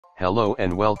Hello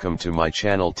and welcome to my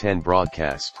channel 10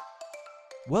 broadcast.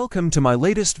 Welcome to my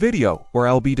latest video, where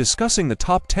I'll be discussing the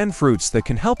top 10 fruits that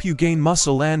can help you gain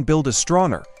muscle and build a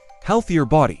stronger, healthier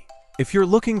body. If you're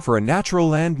looking for a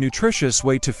natural and nutritious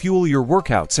way to fuel your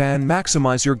workouts and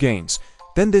maximize your gains,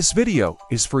 then this video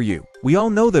is for you. We all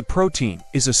know that protein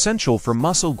is essential for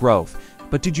muscle growth,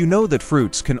 but did you know that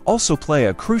fruits can also play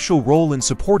a crucial role in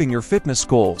supporting your fitness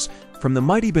goals? From the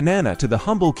mighty banana to the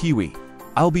humble kiwi,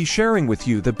 I'll be sharing with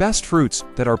you the best fruits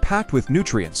that are packed with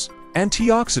nutrients,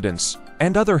 antioxidants,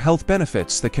 and other health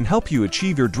benefits that can help you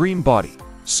achieve your dream body.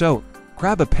 So,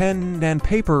 grab a pen and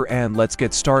paper and let's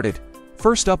get started.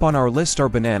 First up on our list are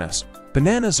bananas.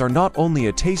 Bananas are not only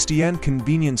a tasty and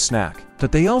convenient snack,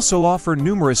 but they also offer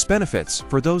numerous benefits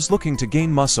for those looking to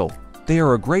gain muscle. They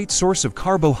are a great source of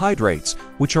carbohydrates,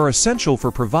 which are essential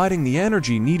for providing the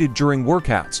energy needed during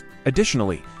workouts.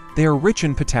 Additionally, they are rich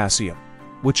in potassium,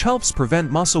 which helps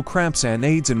prevent muscle cramps and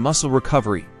aids in muscle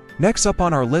recovery. Next up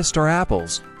on our list are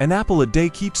apples. An apple a day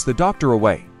keeps the doctor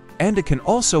away, and it can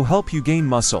also help you gain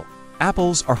muscle.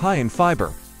 Apples are high in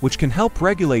fiber, which can help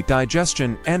regulate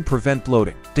digestion and prevent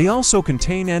bloating. They also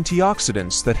contain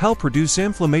antioxidants that help reduce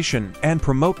inflammation and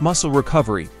promote muscle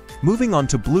recovery. Moving on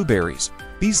to blueberries.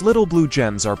 These little blue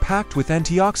gems are packed with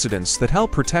antioxidants that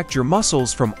help protect your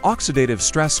muscles from oxidative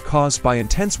stress caused by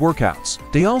intense workouts.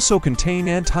 They also contain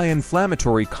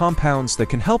anti-inflammatory compounds that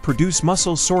can help reduce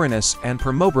muscle soreness and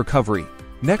promote recovery.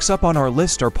 Next up on our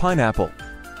list are pineapple.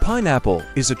 Pineapple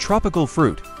is a tropical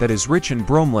fruit that is rich in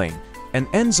bromelain, an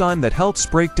enzyme that helps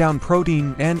break down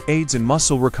protein and aids in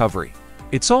muscle recovery.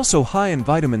 It's also high in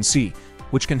vitamin C,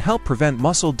 which can help prevent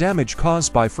muscle damage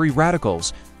caused by free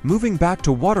radicals. Moving back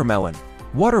to watermelon.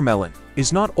 Watermelon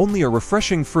is not only a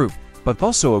refreshing fruit, but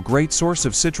also a great source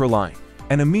of citrulline,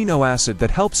 an amino acid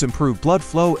that helps improve blood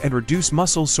flow and reduce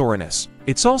muscle soreness.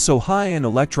 It's also high in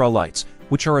electrolytes,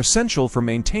 which are essential for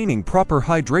maintaining proper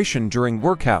hydration during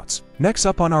workouts. Next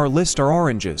up on our list are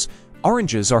oranges.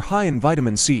 Oranges are high in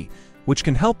vitamin C, which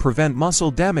can help prevent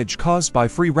muscle damage caused by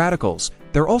free radicals.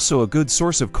 They're also a good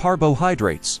source of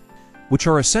carbohydrates, which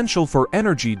are essential for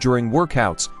energy during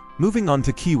workouts. Moving on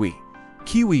to kiwi.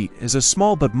 Kiwi is a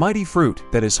small but mighty fruit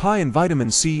that is high in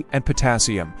vitamin C and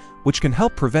potassium, which can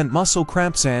help prevent muscle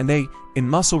cramps and aid in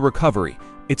muscle recovery.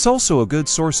 It's also a good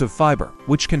source of fiber,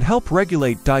 which can help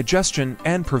regulate digestion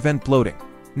and prevent bloating.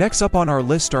 Next up on our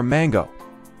list are mango.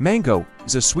 Mango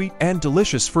is a sweet and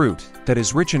delicious fruit that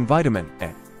is rich in vitamin A,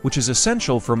 which is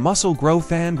essential for muscle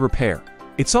growth and repair.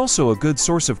 It's also a good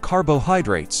source of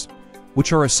carbohydrates,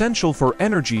 which are essential for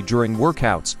energy during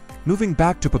workouts. Moving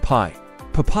back to papaya.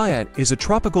 Papaya is a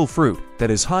tropical fruit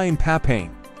that is high in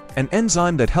papain, an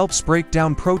enzyme that helps break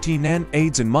down protein and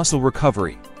aids in muscle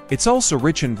recovery. It's also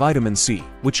rich in vitamin C,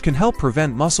 which can help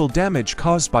prevent muscle damage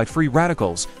caused by free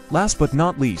radicals. Last but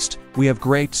not least, we have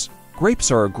grapes.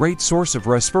 Grapes are a great source of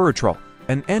resveratrol,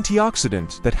 an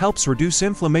antioxidant that helps reduce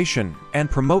inflammation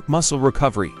and promote muscle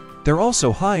recovery. They're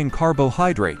also high in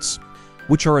carbohydrates,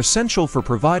 which are essential for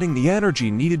providing the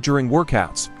energy needed during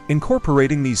workouts.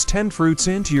 Incorporating these 10 fruits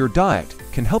into your diet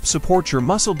can help support your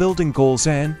muscle building goals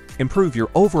and improve your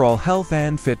overall health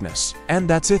and fitness. And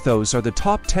that's it. Those are the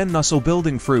top 10 muscle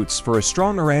building fruits for a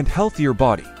stronger and healthier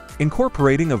body.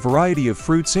 Incorporating a variety of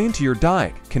fruits into your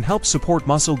diet can help support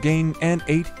muscle gain and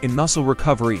aid in muscle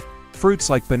recovery. Fruits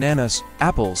like bananas,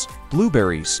 apples,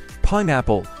 blueberries,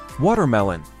 pineapple,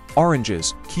 watermelon,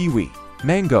 oranges, kiwi,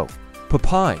 mango,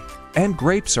 papaya, and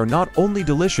grapes are not only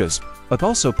delicious, but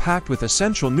also packed with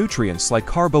essential nutrients like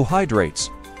carbohydrates,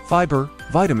 fiber,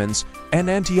 vitamins, and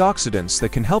antioxidants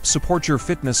that can help support your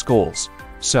fitness goals.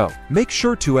 So, make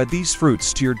sure to add these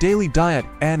fruits to your daily diet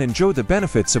and enjoy the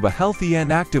benefits of a healthy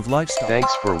and active lifestyle.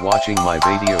 Thanks for watching my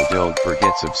video. Don't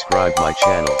forget subscribe my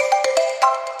channel.